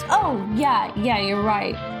Owen goes, "Oh yeah, you're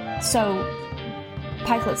right." So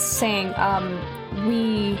Pikelet's saying,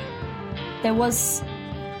 there was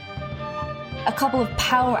a couple of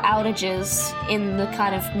power outages in the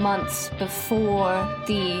kind of months before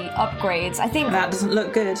the upgrades. I think that doesn't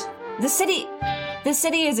look good. The city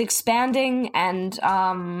is expanding, and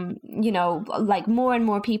you know, like more and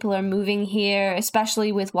more people are moving here,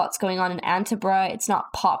 especially with what's going on in Antibra. It's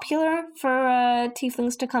not popular for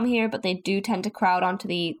tieflings to come here, but they do tend to crowd onto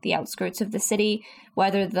the outskirts of the city,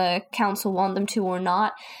 whether the council want them to or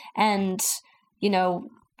not. And you know,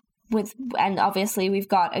 and obviously we've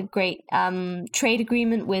got a great trade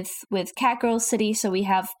agreement with Catgirl City, so we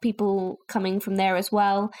have people coming from there as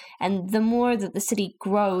well. And the more that the city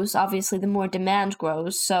grows, obviously the more demand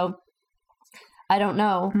grows. So I don't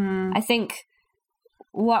know. I think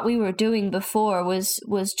what we were doing before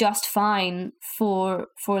was just fine for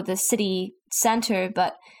the city center,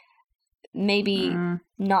 but maybe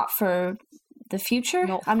not for the future.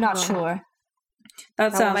 I'm not sure.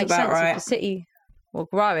 That sounds about right. If the city were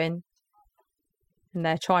growing, and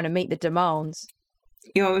they're trying to meet the demands.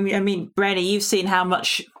 You know, I mean, Brenny, you've seen how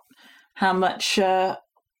much Attis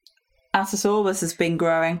Orbis has been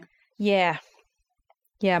growing. Yeah,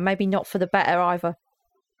 maybe not for the better either.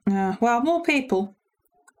 Yeah, well, more people,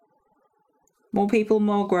 more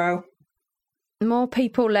grow. More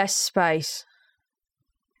people, less space.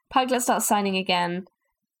 Pikelet starts signing again.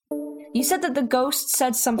 You said that the ghost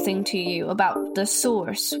said something to you about the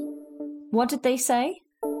source. What did they say?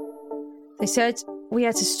 They said we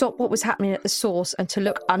had to stop what was happening at the source and to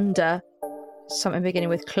look under something beginning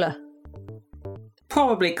with Cl.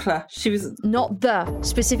 Probably Cl. She was... Not the.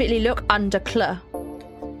 Specifically look under Cl.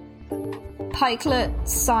 Pikelet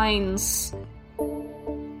signs...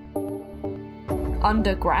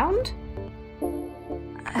 underground?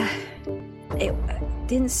 It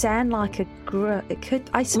didn't sound like a it could,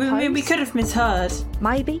 I suppose. We could have misheard.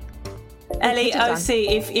 Maybe. Ellie,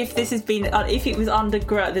 if this has been, if it was under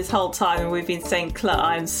Gr this whole time and we've been saying Cl,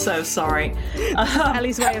 I'm so sorry.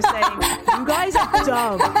 Ellie's way of saying, you guys are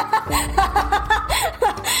dumb.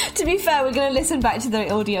 To be fair, we're going to listen back to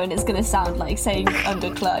the audio and it's going to sound like saying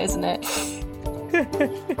under Cl, isn't it?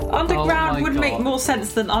 Underground would make more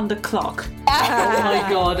sense than under clock. Oh my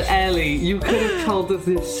god, Ellie, you could have told us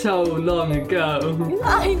this so long ago.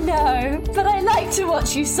 I know, but I like to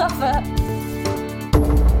watch you suffer.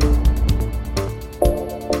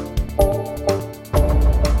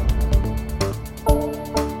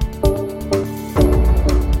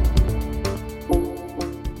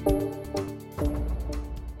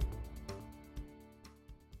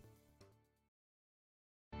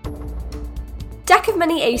 Deck of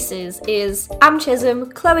Many Aces is Am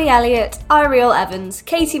Chisholm, Chloe Elliott, Ariel Evans,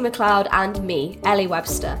 Katie McLeod and me, Ellie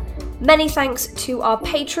Webster. Many thanks to our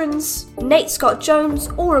patrons, Nate Scott Jones,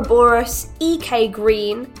 Ouroboros, EK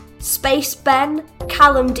Green, Space Ben,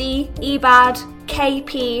 Callum D, Ebad,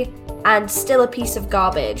 KP, and Still a Piece of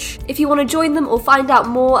Garbage. If you want to join them or find out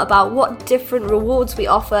more about what different rewards we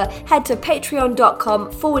offer, head to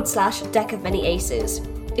patreon.com/Deck of Many Aces.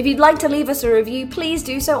 If you'd like to leave us a review, please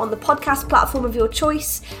do so on the podcast platform of your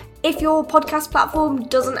choice. If your podcast platform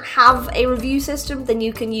doesn't have a review system, then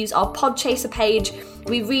you can use our Podchaser page.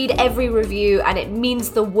 We read every review and it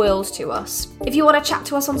means the world to us. If you want to chat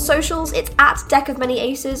to us on socials, it's at Deck of Many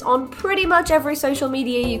Aces on pretty much every social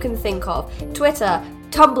media you can think of. Twitter,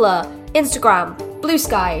 Tumblr, Instagram, Blue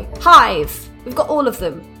Sky, Hive. We've got all of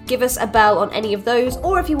them. Give us a bell on any of those,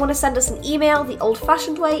 or if you want to send us an email the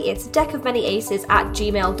old-fashioned way, it's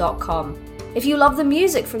deckofmanyaces@gmail.com. If you love the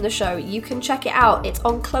music from the show, you can check it out. It's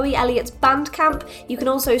on Chloe Elliott's Bandcamp. You can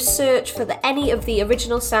also search for any of the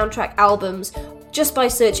original soundtrack albums just by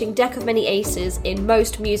searching Deck of Many Aces in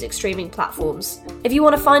most music streaming platforms. If you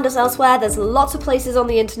want to find us elsewhere, there's lots of places on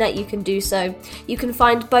the internet you can do so. You can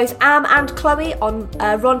find both Am and Chloe on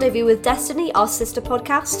Rendezvous with Destiny, our sister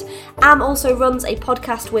podcast. Am also runs a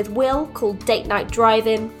podcast with Will called Date Night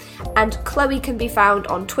Drive-In, and Chloe can be found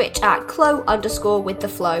on Twitch at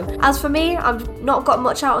Chloe_with_the_flow. As for me, I've not got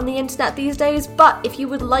much out on the internet these days, but if you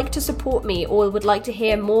would like to support me or would like to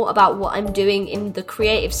hear more about what I'm doing in the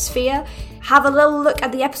creative sphere, have a little look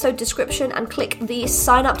at the episode description and click the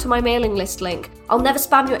sign up to my mailing list link. I'll never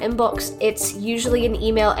spam your inbox. It's usually an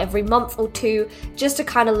email every month or two just to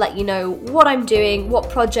kind of let you know what I'm doing, what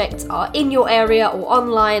projects are in your area or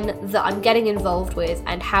online that I'm getting involved with,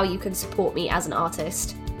 and how you can support me as an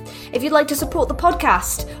artist. If you'd like to support the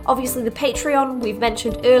podcast, obviously the Patreon we've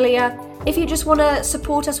mentioned earlier. If you just want to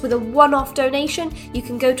support us with a one-off donation, you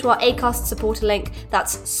can go to our Acast supporter link.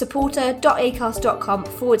 That's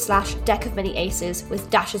supporter.acast.com/Deck of Many Aces with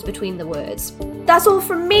dashes between the words. That's all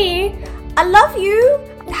from me. I love you.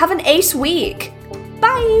 Have an ace week.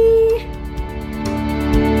 Bye.